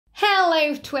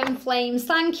Hello twin flames,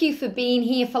 thank you for being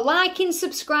here, for liking,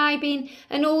 subscribing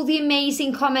and all the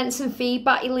amazing comments and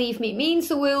feedback you leave me. It means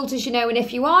the world, as you know, and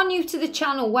if you are new to the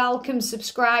channel, welcome,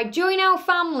 subscribe, join our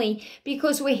family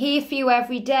because we're here for you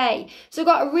every day. So I've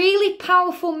got a really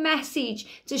powerful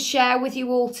message to share with you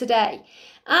all today.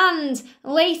 And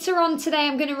later on today,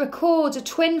 I'm going to record a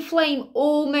twin flame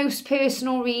almost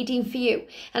personal reading for you.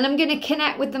 And I'm going to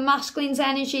connect with the masculine's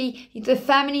energy, the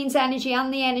feminine's energy,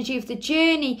 and the energy of the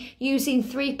journey using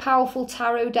 3 powerful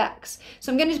tarot decks.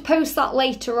 So I'm going to post that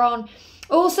later on.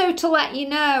 Also, to let you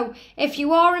know, if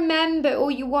you are a member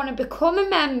or you want to become a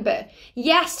member,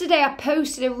 yesterday I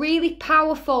posted a really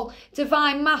powerful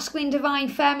divine masculine, divine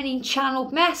feminine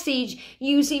channeled message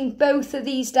using both of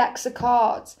these decks of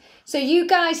cards. So you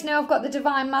guys know I've got the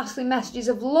divine masculine messages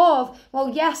of love.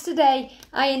 Well, yesterday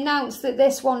I announced that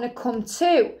this one had come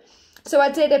too. So I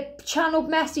did a channeled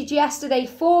message yesterday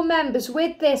for members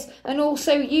with this and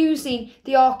also using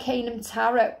the Arcanum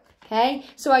Tarot. Okay,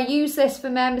 so I use this for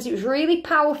members. It was really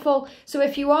powerful. So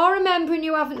if you are a member and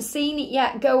you haven't seen it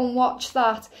yet, go and watch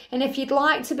that. And if you'd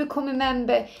like to become a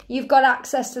member, you've got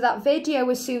access to that video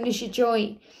as soon as you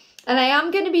join. And I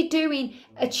am going to be doing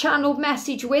a channeled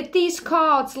message with these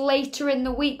cards later in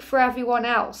the week for everyone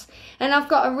else. And I've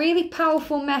got a really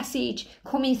powerful message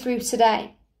coming through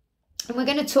today. And we're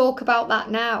going to talk about that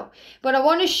now. But I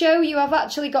want to show you I've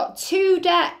actually got 2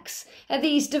 decks of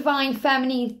these divine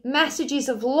feminine messages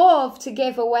of love to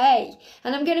give away.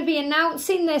 And I'm going to be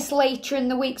announcing this later in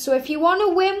the week. So if you want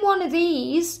to win one of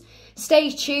these,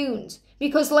 stay tuned.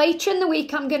 Because later in the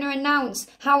week, I'm going to announce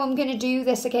how I'm going to do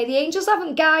this, okay? The angels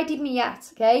haven't guided me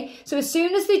yet, okay? So as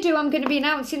soon as they do, I'm going to be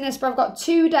announcing this, but I've got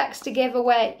 2 decks to give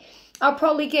away. I'll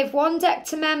probably give 1 deck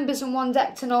to members and 1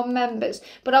 deck to non-members,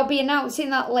 but I'll be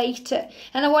announcing that later.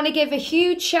 And I want to give a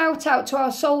huge shout out to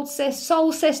our soul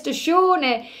sister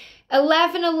Shauna,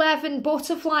 1111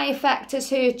 Butterfly Effect as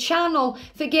her channel,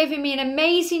 for giving me an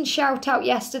amazing shout out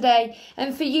yesterday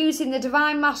and for using the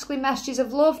Divine Masculine Messages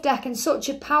of Love deck in such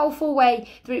a powerful way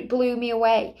that it blew me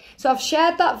away. So I've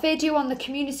shared that video on the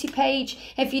community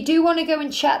page. If you do want to go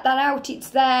and check that out, it's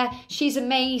there. She's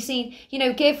amazing. You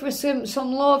know, give her some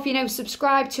love, you know,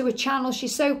 subscribe to her channel.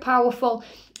 She's so powerful.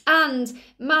 And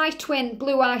my twin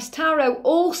Blue Ice Tarot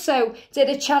also did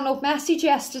a channeled message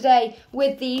yesterday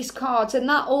with these cards, and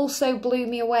that also blew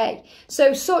me away.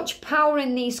 So such power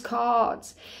in these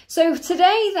cards. So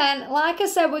today then, like I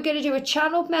said, we're going to do a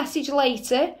channeled message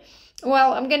later.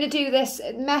 Well, I'm going to do this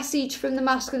message from the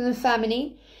masculine and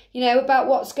feminine, you know, about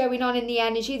what's going on in the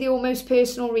energy, the almost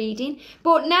personal reading.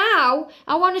 But now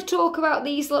I want to talk about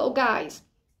these little guys.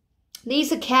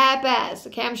 These are Care Bears,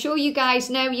 okay? I'm sure you guys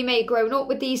know, you may have grown up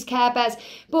with these Care Bears,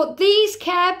 but these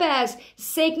Care Bears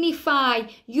signify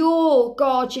your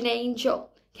guardian angel,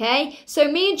 okay?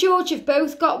 So me and George have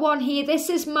both got one here.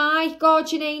 This is my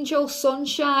guardian angel,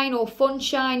 Sunshine or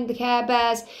Funshine, the Care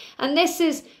Bears, and this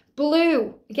is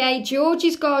Blue, okay?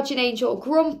 George's guardian angel,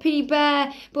 Grumpy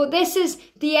Bear, but this is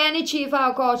the energy of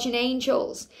our guardian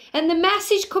angels. And the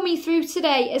message coming through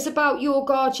today is about your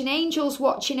guardian angels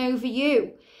watching over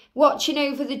you. Watching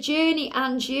over the journey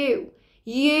and you,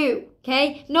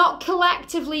 okay? Not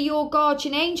collectively, your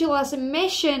guardian angel has a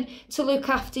mission to look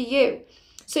after you.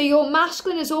 So your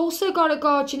masculine has also got a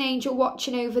guardian angel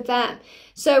watching over them.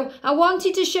 So I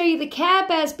wanted to show you the Care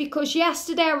Bears because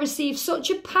yesterday I received such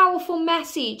a powerful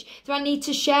message that I need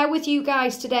to share with you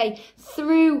guys today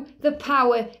through the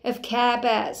power of Care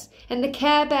Bears. And the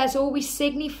Care Bears always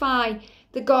signify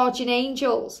the guardian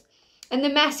angels. And the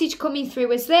message coming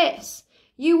through is this.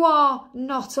 You are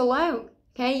not alone,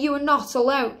 okay? You are not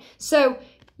alone. So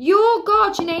your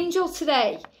guardian angel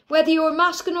today, whether you're a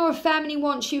masculine or a feminine,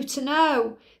 wants you to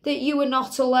know that you are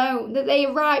not alone, that they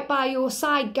are right by your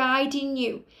side, guiding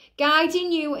you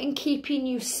and keeping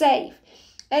you safe.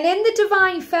 And in the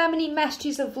Divine Feminine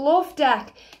Messages of Love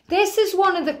deck, this is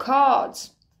one of the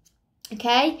cards.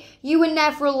 Okay, you are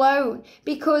never alone,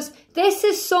 because this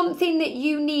is something that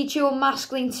you need your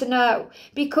masculine to know,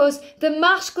 because the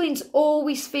masculines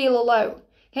always feel alone.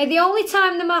 Okay, the only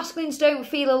time the masculines don't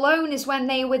feel alone is when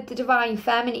they are with the divine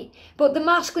feminine, but the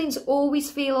masculines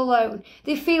always feel alone.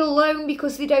 They feel alone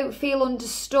because they don't feel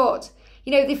understood.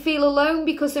 You know, they feel alone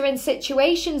because they're in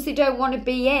situations they don't want to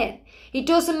be in. It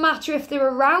doesn't matter if they're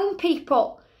around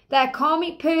people. Their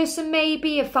karmic person,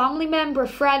 maybe a family member, a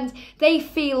friend, they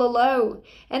feel alone.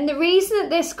 And the reason that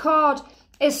this card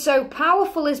is so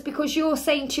powerful is because you're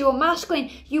saying to your masculine,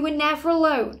 you were never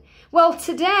alone. Well,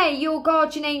 today, your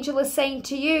guardian angel is saying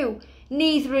to you,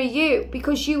 neither are you,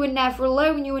 because you were never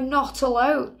alone. You are not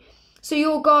alone. So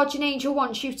your guardian angel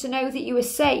wants you to know that you are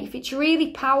safe. It's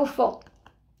really powerful.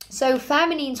 So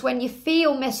feminines, when you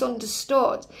feel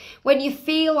misunderstood, when you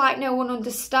feel like no one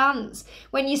understands,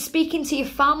 when you're speaking to your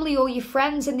family or your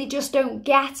friends and they just don't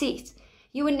get it,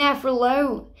 you are never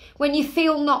alone. When you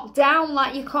feel knocked down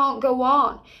like you can't go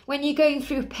on, when you're going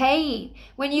through pain,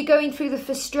 when you're going through the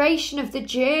frustration of the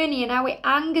journey and how it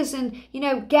angers and,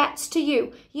 gets to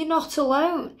you, you're not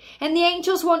alone. And the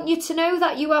angels want you to know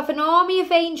that you have an army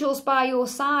of angels by your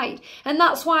side. And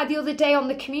that's why the other day on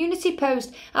the community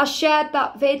post, I shared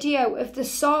that video of the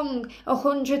song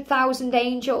 100,000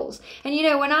 Angels. And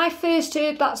when I first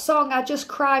heard that song, I just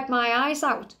cried my eyes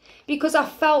out. Because I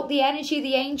felt the energy of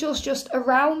the angels just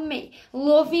around me,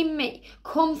 loving me,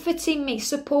 comforting me,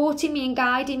 supporting me and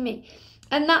guiding me.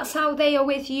 And that's how they are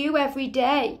with you every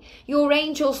day. Your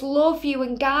angels love you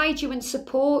and guide you and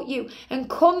support you and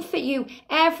comfort you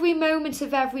every moment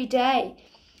of every day.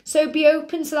 So be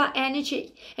open to that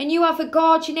energy. And you have a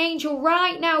guardian angel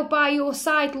right now by your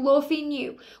side, loving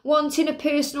you, wanting a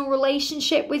personal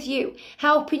relationship with you,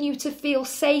 helping you to feel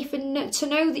safe and to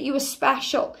know that you are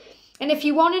special. And if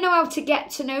you want to know how to get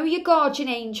to know your guardian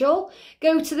angel,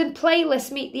 go to the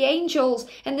playlist Meet the Angels,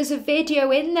 and there's a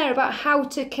video in there about how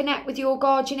to connect with your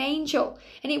guardian angel,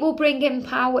 and it will bring in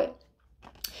power.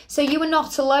 So you are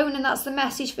not alone, and that's the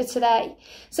message for today.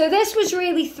 So this was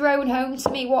really thrown home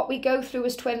to me, what we go through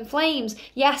as twin flames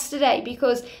yesterday,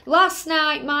 because last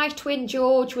night my twin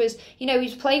George was, he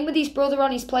was playing with his brother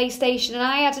on his PlayStation, and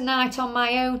I had a night on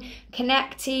my own,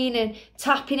 connecting and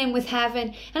tapping in with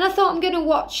heaven. And I thought, I'm going to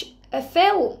watch a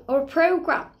film or a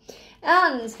program,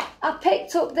 and I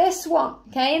picked up this one,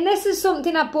 okay, and this is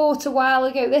something I bought a while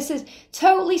ago. This is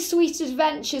Totally Sweet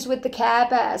Adventures with the Care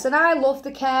Bears, and I love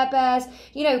the Care Bears.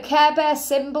 Care Bears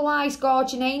symbolise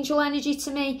guardian angel energy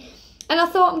to me, and I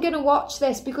thought, I'm going to watch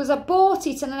this because I bought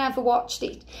it and I never watched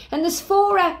it. And there's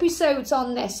 4 episodes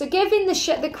on this, so giving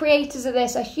the creators of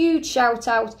this a huge shout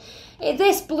out.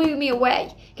 This blew me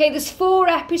away. Okay, there's 4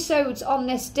 episodes on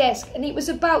this disc, and it was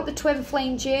about the twin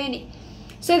flame journey.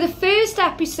 So the first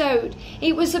episode,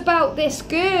 it was about this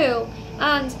girl,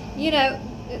 and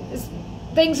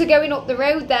things are going up the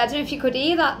road there. I don't know if you could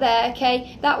hear that there,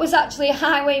 okay? That was actually a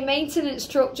highway maintenance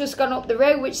truck just gone up the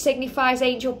road, which signifies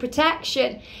angel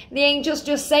protection. The angels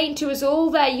just saying to us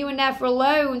all there, you are never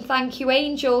alone. Thank you,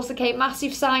 angels. Okay,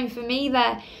 massive sign for me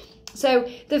there. So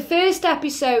the first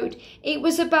episode, it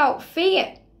was about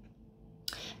fear.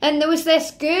 And there was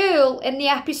this girl in the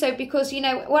episode because,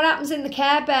 what happens in the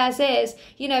Care Bears is,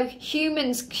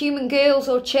 human girls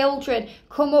or children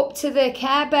come up to the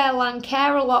Care Bear land,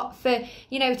 care a lot for,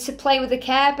 to play with the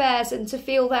Care Bears and to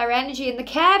feel their energy. And the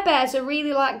Care Bears are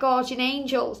really like guardian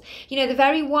angels. They're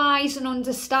very wise and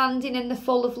understanding and they're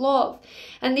full of love.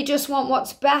 And they just want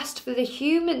what's best for the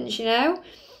humans,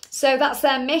 So that's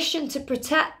their mission, to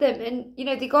protect them. And,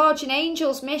 the guardian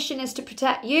angel's mission is to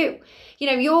protect you.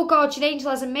 Your guardian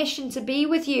angel has a mission to be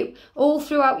with you all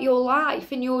throughout your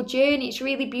life and your journey. It's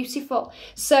really beautiful.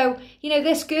 So,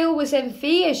 this girl was in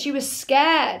fear. She was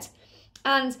scared.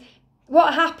 And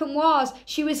what happened was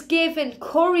she was given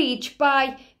courage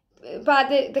by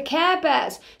the Care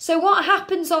Bears. So what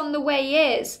happens on the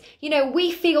way is,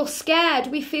 we feel scared,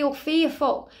 we feel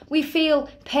fearful, we feel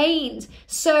pained.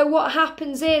 So what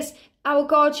happens is our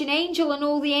guardian angel and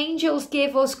all the angels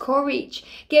give us courage.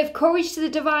 Give courage to the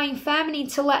divine feminine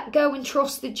to let go and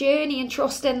trust the journey and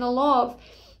trust in the love.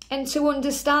 And to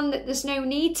understand that there's no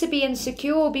need to be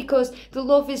insecure because the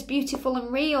love is beautiful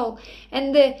and real.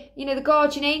 And the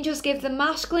guardian angels give the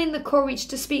masculine the courage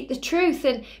to speak the truth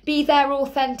and be their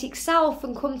authentic self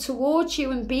and come towards you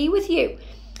and be with you.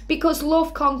 Because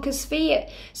love conquers fear.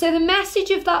 So the message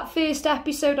of that first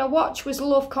episode I watched was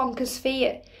love conquers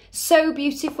fear. So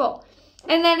beautiful.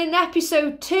 And then in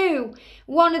episode 2,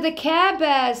 one of the Care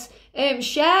Bears,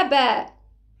 Share Bear,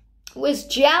 was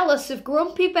jealous of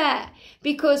Grumpy Bear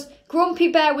because Grumpy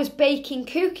Bear was baking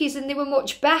cookies and they were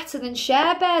much better than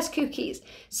Share Bear's cookies.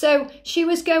 So she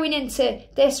was going into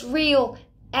this real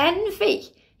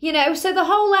envy, So the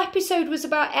whole episode was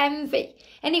about envy.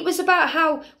 And it was about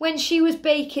how when she was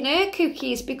baking her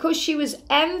cookies, because she was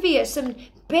envious and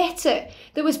bitter,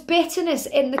 there was bitterness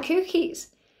in the cookies.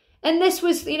 And this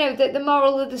was, the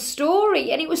moral of the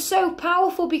story. And it was so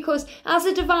powerful because as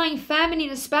a divine feminine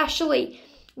especially,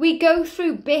 we go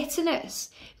through bitterness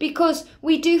because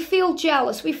we do feel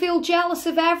jealous. We feel jealous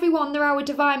of everyone that our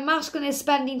divine masculine is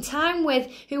spending time with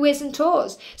who isn't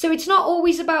us. So it's not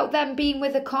always about them being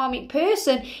with a karmic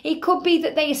person. It could be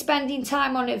that they are spending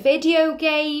time on a video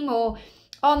game or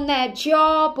on their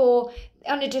job, or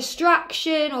on a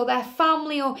distraction or their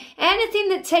family or anything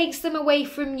that takes them away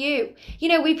from you. You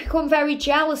know, we become very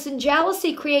jealous, and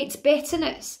jealousy creates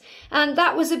bitterness. And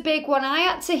that was a big one I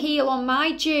had to heal on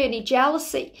my journey,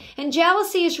 jealousy. And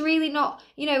jealousy is really not,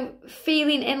 you know,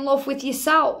 feeling in love with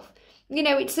yourself. You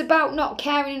know, it's about not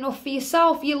caring enough for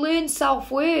yourself. You learn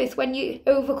self-worth when you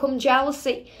overcome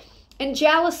jealousy. And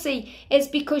jealousy is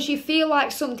because you feel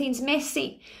like something's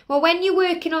missing. Well, when you're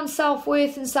working on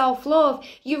self-worth and self-love,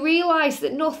 you realise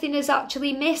that nothing is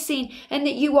actually missing and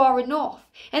that you are enough.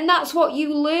 And that's what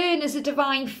you learn as a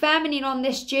divine feminine on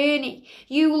this journey.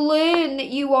 You learn that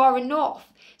you are enough.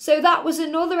 So that was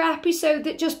another episode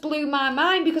that just blew my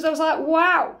mind, because I was like,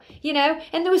 wow, you know,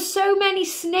 and there was so many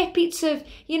snippets of,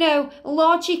 you know,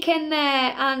 logic in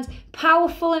there and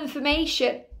powerful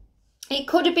information. It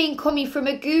could have been coming from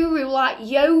a guru like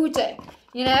Yoda.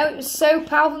 You know, it was so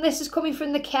powerful. This is coming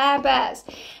from the Care Bears.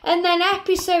 And then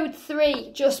episode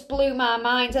 3 just blew my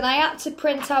mind. And I had to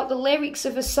print out the lyrics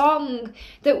of a song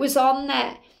that was on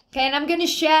there. Okay, and I'm going to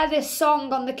share this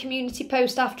song on the community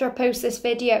post after I post this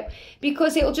video,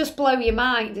 because it'll just blow your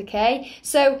mind, okay?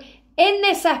 So in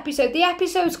this episode, the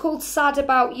episode's called Sad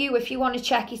About You, if you want to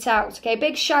check it out. Okay,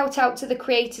 big shout out to the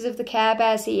creators of the Care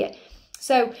Bears here.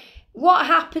 So what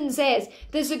happens is,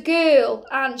 there's a girl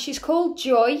and she's called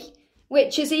Joy,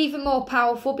 which is even more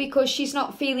powerful because she's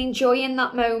not feeling joy in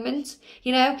that moment,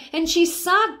 you know, and she's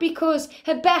sad because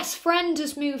her best friend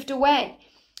has moved away.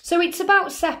 So it's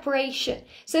about separation.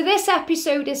 So this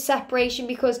episode is separation,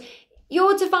 because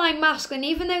your divine masculine,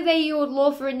 even though they're your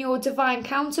lover and your divine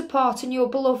counterpart and your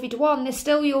beloved one, they're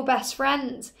still your best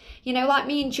friends. You know, like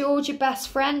me and George are best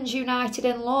friends, united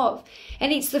in love.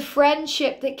 And it's the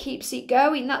friendship that keeps it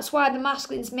going. That's why the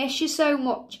masculines miss you so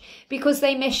much, because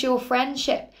they miss your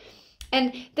friendship.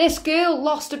 And this girl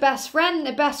lost her best friend.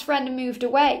 The best friend had moved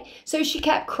away. So she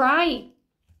kept crying.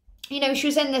 You know, she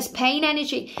was in this pain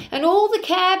energy. And all the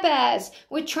Care Bears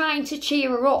were trying to cheer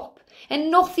her up. And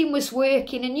nothing was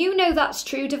working. And you know that's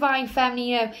true, divine feminine.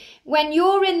 You know, when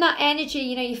you're in that energy,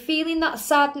 you know, you're feeling that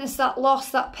sadness, that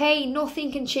loss, that pain,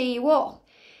 nothing can cheer you up.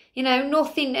 You know,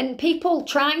 nothing. And people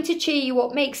trying to cheer you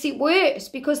up makes it worse,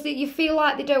 because you feel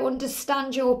like they don't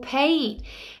understand your pain.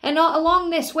 And along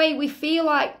this way, we feel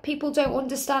like people don't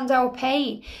understand our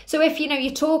pain. So if, you know,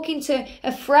 you're talking to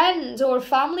a friend or a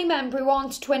family member who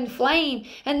wants to twin flame,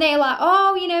 and they're like,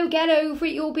 oh, you know, get over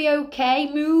it, you'll be okay,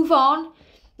 move on.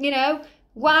 You know,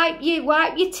 wipe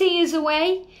your tears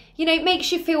away. You know, it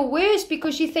makes you feel worse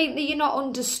because you think that you're not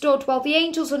understood. Well, the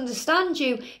angels understand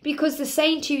you because they're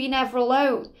saying to you, you're never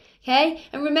alone. Okay?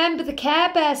 And remember, the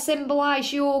Care Bear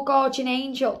symbolise your guardian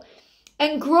angel.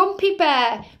 And Grumpy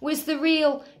Bear was the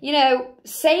real, you know,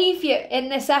 saviour in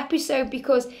this episode,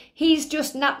 because he's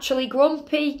just naturally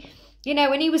grumpy, you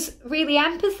know, and he was really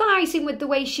empathising with the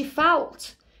way she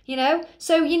felt. You know,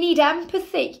 so you need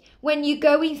empathy when you're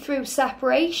going through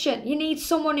separation. You need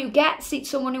someone who gets it,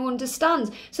 someone who understands.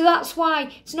 So that's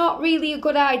why it's not really a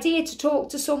good idea to talk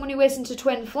to someone who isn't a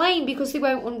twin flame, because they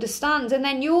won't understand. And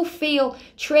then you'll feel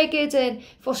triggered and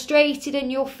frustrated,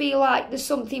 and you'll feel like there's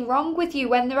something wrong with you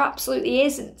when there absolutely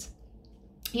isn't.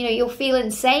 You know, you'll feel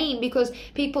insane because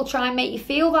people try and make you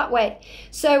feel that way.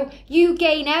 So you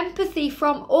gain empathy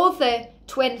from other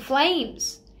twin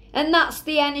flames. And that's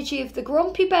the energy of the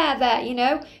Grumpy Bear there, you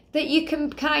know, that you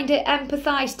can kind of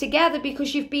empathise together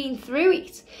because you've been through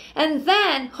it. And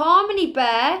then Harmony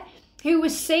Bear, who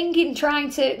was singing, trying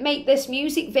to make this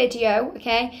music video,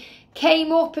 okay,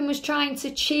 came up and was trying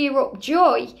to cheer up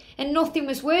Joy, and nothing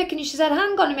was working. And she said,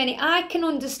 hang on a minute, I can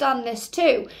understand this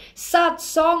too. Sad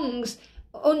songs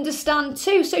understand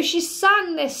too. So she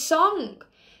sang this song.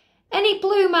 And it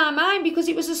blew my mind, because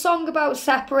it was a song about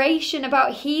separation,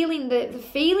 about healing the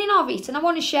feeling of it. And I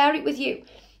want to share it with you.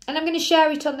 And I'm going to share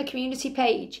it on the community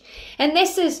page. And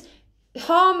this is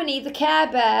Harmony, the Care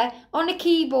Bear, on a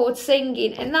keyboard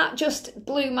singing. And that just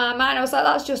blew my mind. I was like,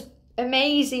 that's just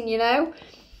amazing, you know.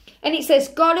 And it says,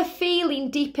 got a feeling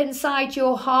deep inside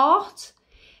your heart.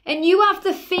 And you have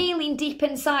the feeling deep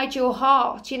inside your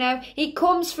heart, you know. It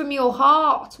comes from your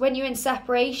heart when you're in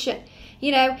separation.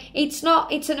 You know, it's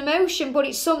an emotion, but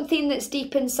it's something that's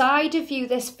deep inside of you,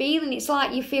 this feeling. It's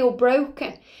like you feel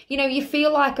broken. You know, you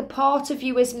feel like a part of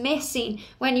you is missing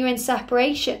when you're in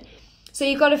separation. So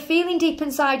you've got a feeling deep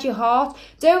inside your heart.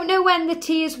 Don't know when the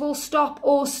tears will stop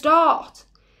or start.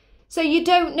 So you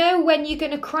don't know when you're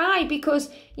going to cry,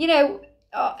 because, you know,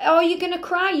 are you going to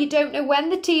cry? You don't know when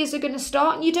the tears are going to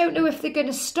start, and you don't know if they're going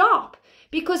to stop,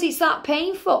 because it's that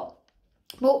painful.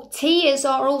 But tears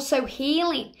are also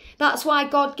healing. That's why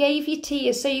God gave you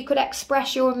tears, so you could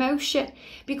express your emotion.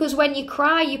 Because when you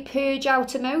cry, you purge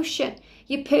out emotion.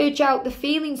 You purge out the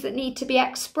feelings that need to be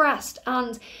expressed.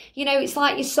 And, you know, it's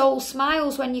like your soul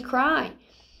smiles when you cry.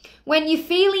 When you're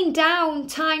feeling down,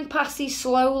 time passes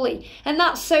slowly. And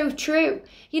that's so true.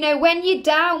 You know, when you're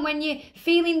down, when you're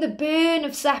feeling the burn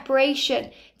of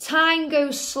separation, time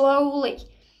goes slowly.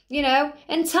 You know,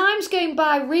 and time's going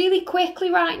by really quickly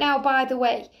right now, by the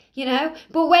way, you know.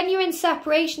 But when you're in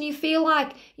separation, you feel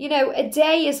like, you know, a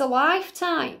day is a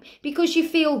lifetime because you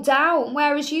feel down.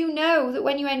 Whereas you know that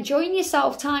when you're enjoying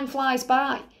yourself, time flies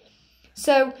by.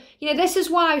 So, you know, this is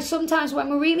why sometimes when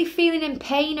we're really feeling in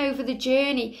pain over the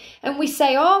journey and we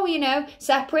say, oh, you know,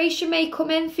 separation may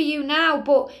come in for you now,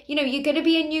 but, you know, you're going to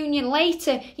be in union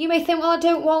later. You may think, well, I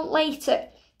don't want later.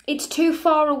 It's too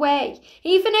far away.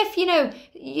 Even if, you know,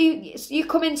 you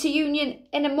come into union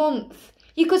in a month,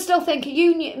 you could still think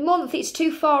a month, it's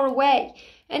too far away.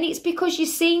 And it's because you're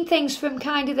seeing things from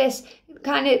kind of this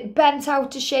kind of bent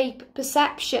out of shape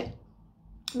perception.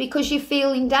 Because you're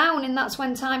feeling down, and that's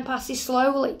when time passes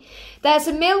slowly. There's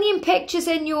a million pictures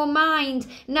in your mind,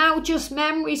 now just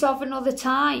memories of another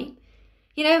time.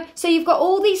 You know, so you've got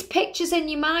all these pictures in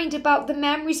your mind about the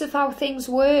memories of how things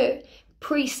were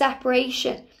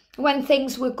pre-separation, when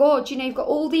things were good. You know, you've got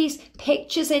all these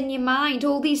pictures in your mind,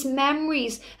 all these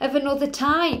memories of another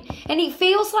time. And it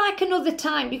feels like another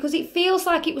time because it feels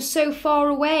like it was so far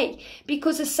away,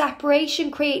 because a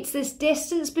separation creates this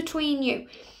distance between you.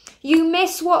 You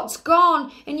miss what's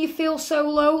gone and you feel so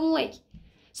lonely.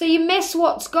 So you miss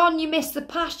what's gone, you miss the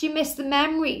past, you miss the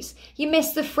memories, you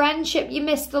miss the friendship, you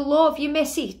miss the love, you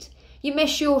miss it. You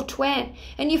miss your twin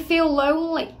and you feel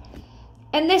lonely.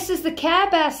 And this is the Care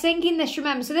Bear singing this,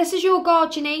 remember. So this is your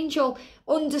guardian angel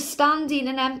understanding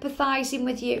and empathizing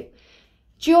with you.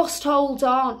 Just hold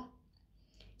on.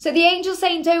 So the angel's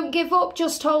saying, don't give up,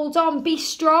 just hold on, be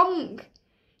strong.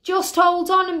 Just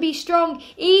hold on and be strong.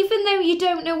 Even though you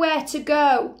don't know where to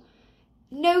go,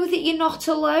 know that you're not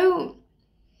alone.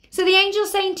 So the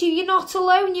angel's saying to you, you're not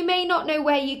alone. You may not know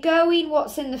where you're going,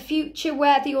 what's in the future,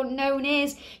 where the unknown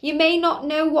is. You may not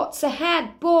know what's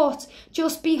ahead, but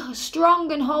just be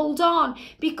strong and hold on,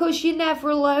 because you're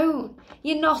never alone.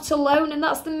 You're not alone. And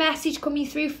that's the message coming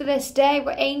through for this day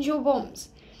with angel bumps.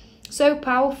 So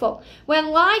powerful. When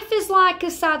life is like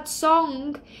a sad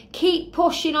song, keep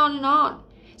pushing on and on.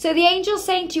 So the angel's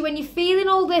saying to you, when you're feeling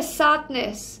all this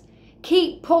sadness,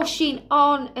 keep pushing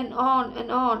on and on and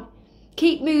on.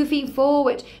 Keep moving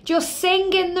forward. Just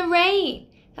sing in the rain.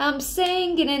 I'm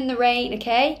singing in the rain,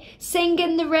 okay? Sing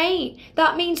in the rain.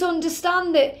 That means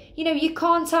understand that, you know, you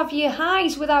can't have your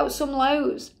highs without some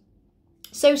lows.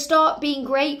 So start being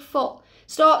grateful.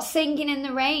 Start singing in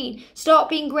the rain. Start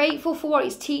being grateful for what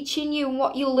it's teaching you and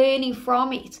what you're learning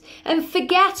from it. And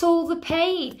forget all the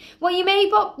pain. Well, you may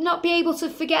not be able to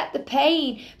forget the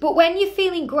pain, but when you're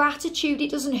feeling gratitude,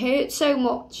 it doesn't hurt so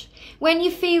much. When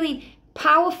you're feeling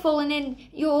powerful and in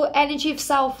your energy of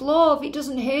self-love, it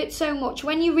doesn't hurt so much.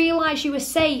 When you realise you are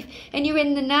safe and you're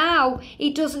in the now,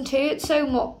 it doesn't hurt so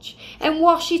much. And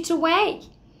wash it away.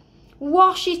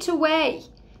 Wash it away.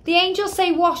 The angels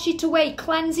say wash it away,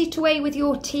 cleanse it away with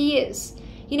your tears,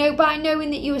 you know, by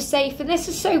knowing that you are safe. And this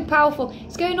is so powerful.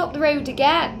 It's going up the road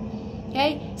again,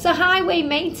 okay? It's a highway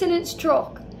maintenance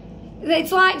truck.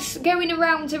 It's like going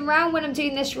around and round when I'm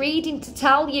doing this reading to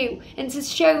tell you and to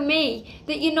show me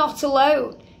that you're not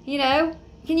alone, you know?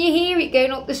 Can you hear it going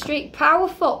up the street?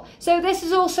 Powerful. So this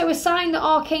is also a sign that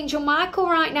Archangel Michael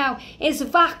right now is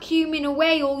vacuuming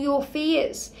away all your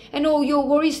fears and all your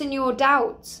worries and your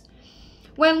doubts.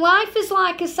 When life is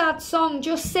like a sad song,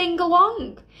 just sing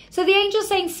along. So the angel's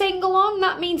saying sing along.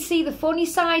 That means see the funny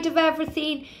side of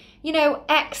everything. You know,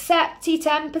 accept it,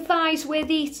 empathise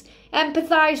with it.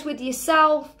 Empathise with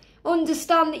yourself.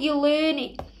 Understand that you're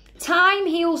learning. Time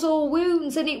heals all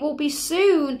wounds, and it will be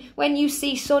soon when you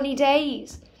see sunny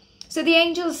days. So the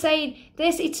angel's saying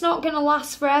this, it's not going to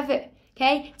last forever.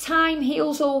 Okay? Time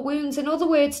heals all wounds. In other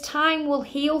words, time will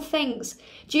heal things.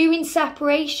 During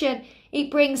separation, it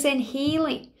brings in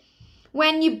healing.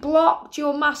 When you're blocked,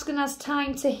 your masculine has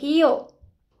time to heal.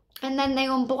 And then they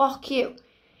unblock you.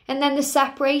 And then the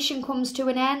separation comes to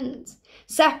an end.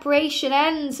 Separation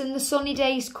ends and the sunny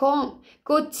days come.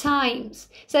 Good times.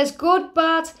 It says good,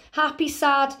 bad, happy,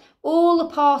 sad, all a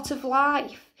part of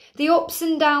life. The ups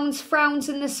and downs, frowns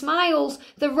and the smiles,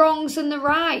 the wrongs and the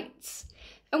rights.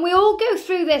 And we all go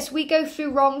through this. We go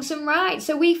through wrongs and rights.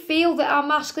 So we feel that our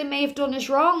masculine may have done us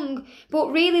wrong,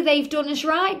 but really they've done us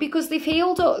right because they've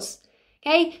healed us.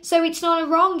 Okay, so it's not a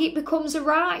wrong, it becomes a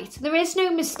right. There is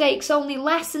no mistakes, only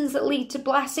lessons that lead to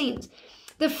blessings.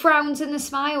 the frowns and the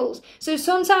smiles. So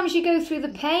sometimes you go through the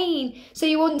pain so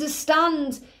you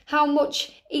understand how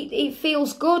much it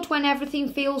feels good when everything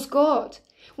feels good.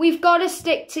 We've got to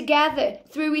stick together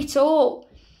through it all.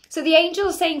 So the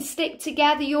angels are saying stick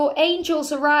together. Your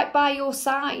angels are right by your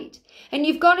side. And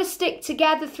you've got to stick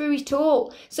together through it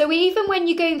all. So even when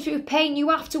you're going through pain, you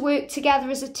have to work together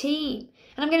as a team.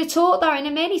 And I'm going to talk that in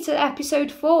a minute at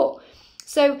episode 4.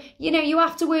 So, you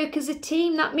have to work as a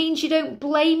team. That means you don't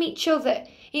blame each other.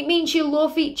 It means you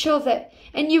love each other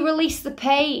and you release the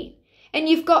pain. And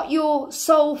you've got your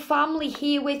soul family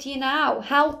here with you now,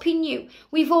 helping you.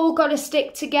 We've all got to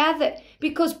stick together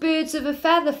because birds of a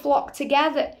feather flock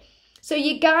together. So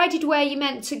you're guided where you're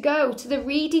meant to go, to the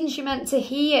readings you're meant to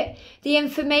hear, the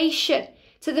information,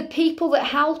 to the people that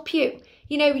help you.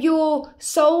 Your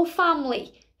soul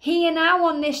family here now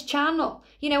on this channel.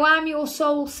 I'm your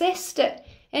soul sister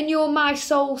and you're my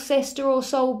soul sister or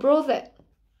soul brother.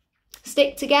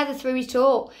 Stick together through it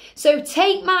all. So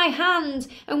take my hand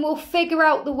and we'll figure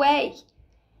out the way.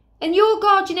 And your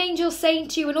guardian angel's saying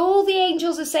to you, and all the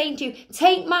angels are saying to you,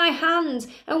 take my hand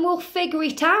and we'll figure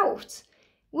it out.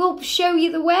 We'll show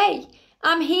you the way.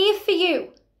 I'm here for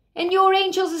you. And your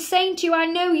angels are saying to you, I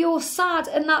know you're sad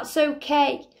and that's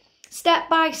okay. Step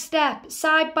by step,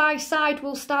 side by side,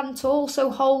 we'll stand tall, so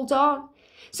hold on.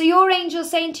 So your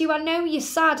angel's saying to you, I know you're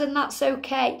sad and that's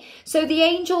okay. So the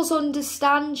angels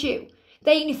understand you.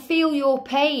 They feel your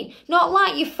pain. Not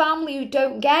like your family who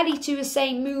don't get it, who are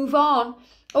saying move on.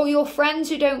 Or your friends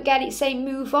who don't get it saying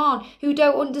move on, who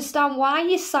don't understand why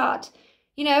you're sad.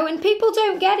 And people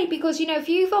don't get it because, if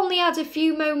you've only had a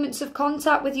few moments of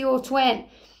contact with your twin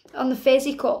on the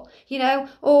physical,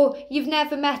 or you've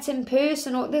never met in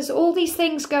person, or there's all these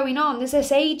things going on, there's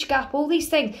this age gap, all these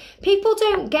things. People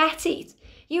don't get it.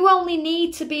 You only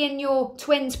need to be in your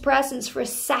twin's presence for a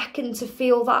second to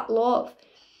feel that love.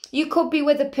 You could be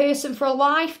with a person for a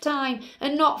lifetime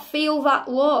and not feel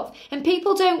that love. And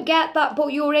people don't get that,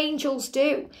 but your angels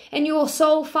do. And your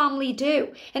soul family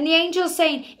do. And the angels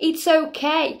saying, it's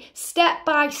okay. Step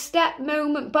by step,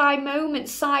 moment by moment,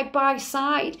 side by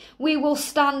side, we will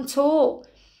stand tall.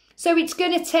 So it's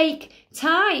going to take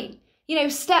time.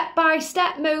 Step by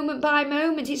step, moment by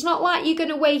moment. It's not like you're going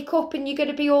to wake up and you're going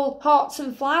to be all hearts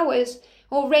and flowers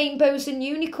or rainbows and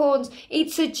unicorns.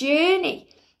 It's a journey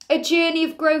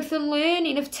of growth and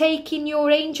learning, of taking your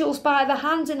angels by the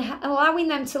hand and allowing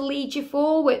them to lead you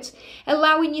forward,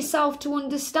 allowing yourself to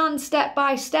understand step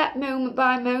by step, moment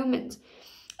by moment.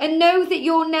 And know that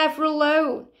you're never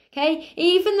alone, okay?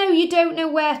 Even though you don't know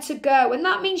where to go, and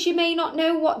that means you may not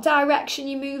know what direction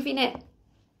you're moving in.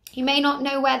 You may not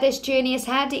know where this journey is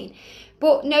heading,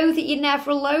 but know that you're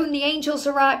never alone. The angels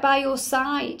are right by your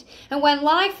side. And when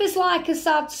life is like a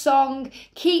sad song,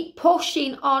 keep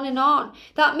pushing on and on.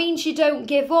 That means you don't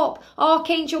give up.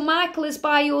 Archangel Michael is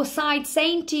by your side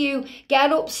saying to you,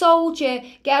 get up, soldier,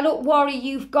 get up, warrior,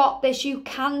 you've got this, you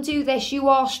can do this, you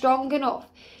are strong enough.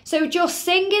 So just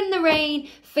sing in the rain,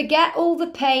 forget all the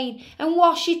pain and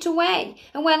wash it away.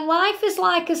 And when life is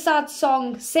like a sad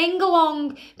song, sing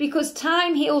along because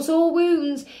time heals all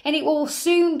wounds and it will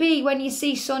soon be when you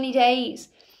see sunny days.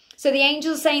 So the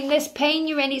angels are saying this pain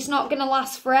you're in is not going to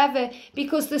last forever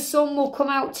because the sun will come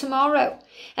out tomorrow.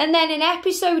 And then in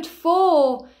episode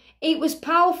 4, it was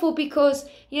powerful because,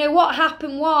 what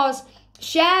happened was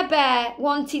Share Bear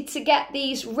wanted to get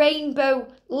these rainbow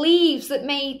leaves that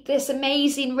made this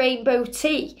amazing rainbow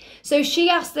tea. So she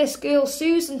asked this girl,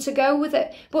 Susan, to go with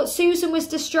it. But Susan was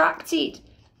distracted.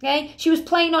 Okay? She was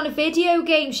playing on a video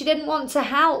game. She didn't want to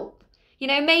help.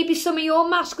 Maybe some of your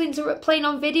masculines are playing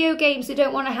on video games. They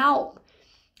don't want to help.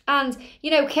 And,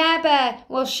 Share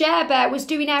Bear was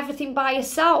doing everything by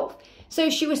herself. So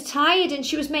she was tired and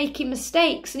she was making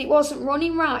mistakes and it wasn't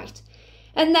running right.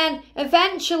 And then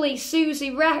eventually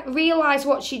Susie realised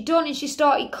what she'd done and she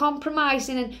started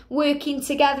compromising and working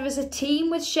together as a team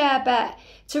with Share Bear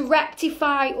to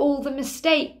rectify all the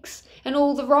mistakes and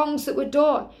all the wrongs that were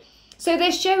done. So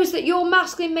this shows that your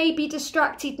masculine may be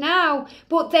distracted now,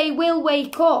 but they will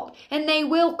wake up and they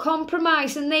will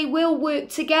compromise and they will work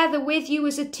together with you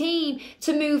as a team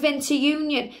to move into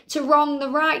union, to wrong the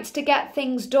right, to get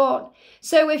things done.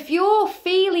 So if you're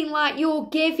feeling like you're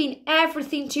giving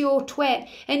everything to your twin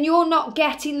and you're not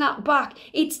getting that back,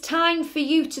 it's time for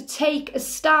you to take a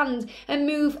stand and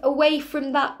move away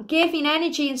from that giving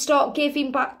energy and start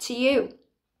giving back to you.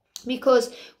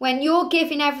 Because when you're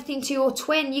giving everything to your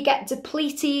twin, you get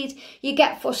depleted, you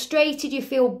get frustrated, you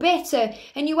feel bitter,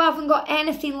 and you haven't got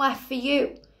anything left for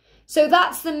you. So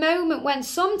that's the moment when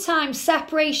sometimes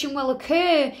separation will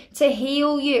occur to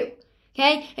heal you.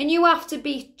 Okay, and you have to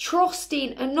be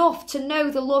trusting enough to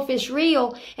know the love is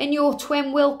real, and your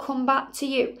twin will come back to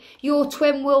you. Your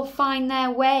twin will find their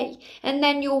way, and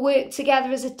then you'll work together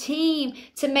as a team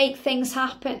to make things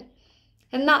happen.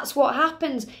 And that's what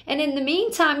happens. And in the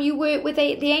meantime, you work with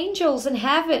the angels in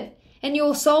heaven and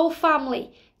your soul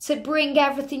family to bring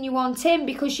everything you want in,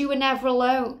 because you were never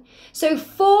alone. So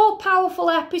 4 powerful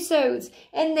episodes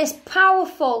in this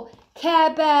powerful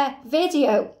Care Bear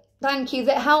video. Thank you,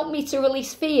 that helped me to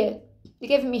release fear. You're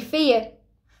giving me fear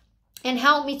and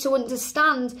help me to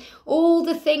understand all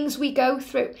the things we go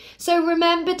through. So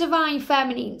remember, divine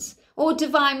feminines or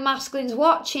divine masculines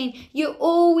watching, you're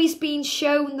always being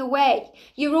shown the way.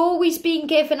 You're always being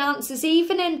given answers,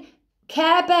 even in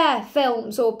Care Bear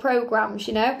films or programs,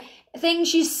 you know.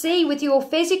 Things you see with your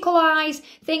physical eyes,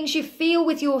 things you feel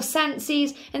with your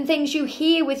senses, and things you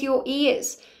hear with your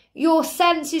ears. Your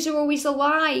senses are always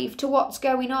alive to what's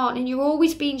going on, and you're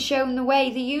always being shown the way.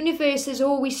 The universe is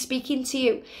always speaking to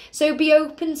you. So be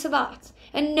open to that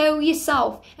and know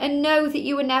yourself and know that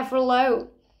you are never alone.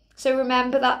 So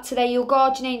remember that today. Your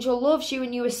guardian angel loves you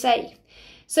and you are safe.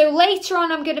 So later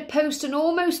on, I'm going to post an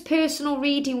almost personal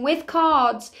reading with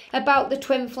cards about the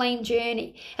twin flame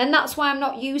journey. And that's why I'm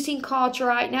not using cards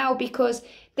right now, because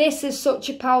this is such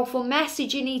a powerful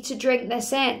message. You need to drink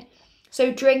this in. So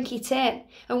drink it in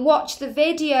and watch the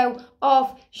video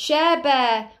of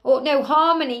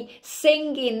Harmony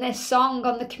singing this song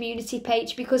on the community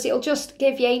page, because it'll just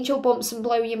give you angel bumps and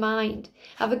blow your mind.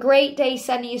 Have a great day,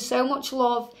 sending you so much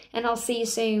love, and I'll see you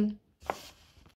soon.